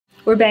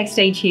We're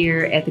backstage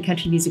here at the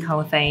Country Music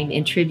Hall of Fame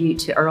in tribute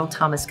to Earl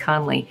Thomas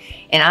Conley.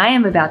 And I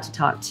am about to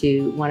talk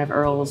to one of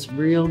Earl's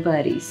real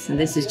buddies, and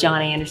this is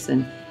John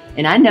Anderson.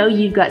 And I know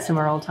you've got some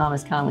Earl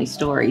Thomas Conley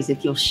stories,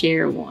 if you'll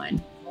share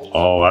one.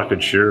 Oh, I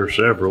could share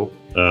several.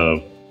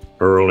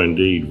 Earl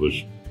indeed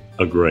was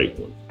a great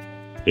one.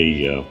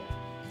 He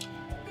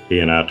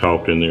and I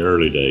talked in the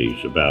early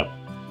days about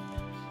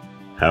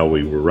how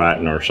we were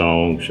writing our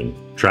songs and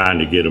trying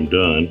to get them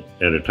done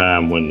at a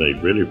time when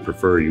they'd really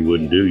prefer you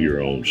wouldn't do your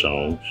own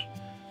songs.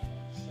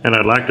 And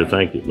I'd like to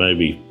think that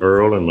maybe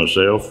Earl and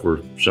myself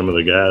were some of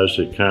the guys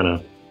that kind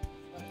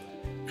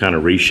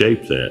of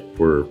reshaped that,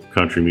 where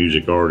country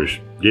music artists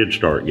did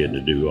start getting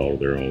to do all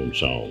their own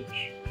songs.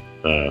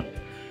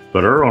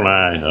 But Earl and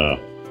I,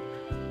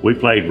 we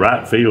played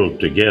right field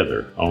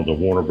together on the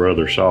Warner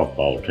Brothers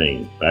softball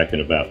team back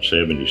in about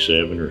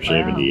 77 or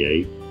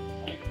 78.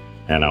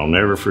 And I'll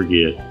never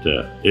forget,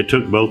 it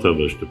took both of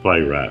us to play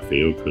right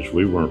field because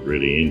we weren't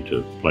really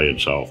into playing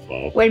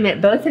softball. Wait a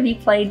minute, both of you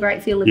played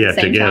right field at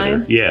the same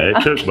time? Yeah,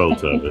 it took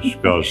both of us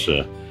because,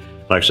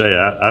 like I say,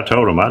 I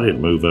told him I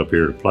didn't move up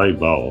here to play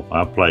ball.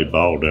 I played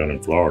ball down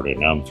in Florida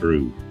and I'm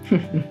through.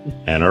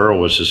 And Earl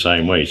was the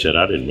same way. He said,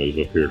 I didn't move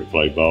up here to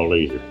play ball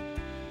either.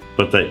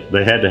 But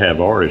they had to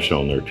have artists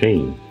on their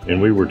team, and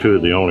we were two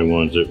of the only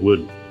ones that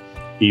would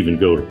even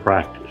go to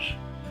practice.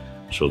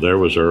 So there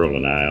was Earl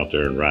and I out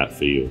there in right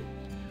field.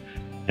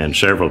 And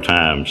several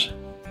times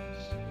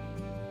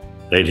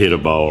they'd hit a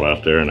ball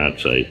out there and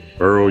I'd say,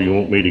 Earl, you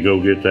want me to go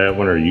get that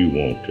one or you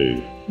want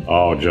to?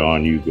 Oh,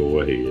 John, you go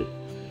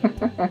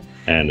ahead.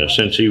 And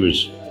since he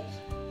was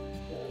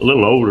a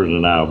little older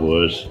than I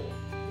was,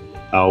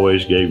 I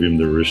always gave him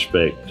the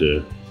respect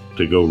to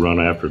go run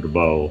after the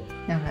ball.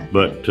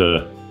 But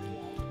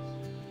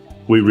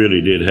we really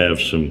did have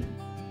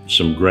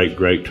some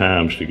great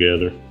times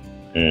together.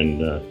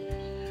 And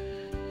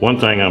one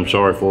thing I'm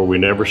sorry for, we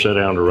never sat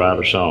down to write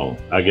a song.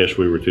 I guess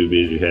we were too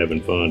busy having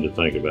fun to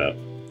think about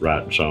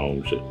writing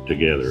songs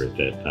together at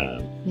that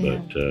time. Yeah.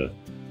 But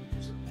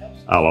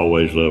I'll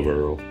always love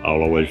Earl.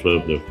 I'll always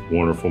love the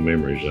wonderful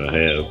memories I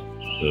have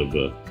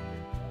of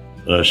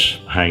us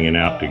hanging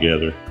out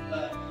together.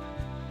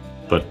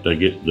 But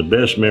the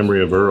best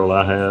memory of Earl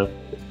I have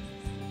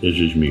is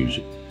his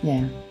music.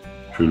 Yeah.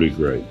 Truly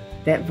great.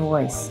 That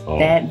voice,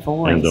 that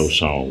voice. And those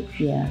songs.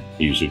 Yeah.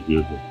 He's a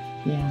good one.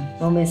 Yeah,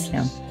 we'll miss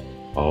him.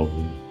 Oh,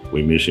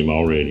 we miss him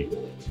already.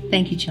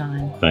 Thank you,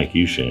 John. Thank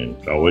you, Shannon.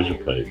 It's always a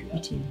pleasure. You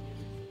too.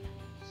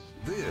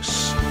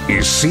 This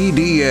is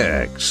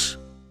CDX.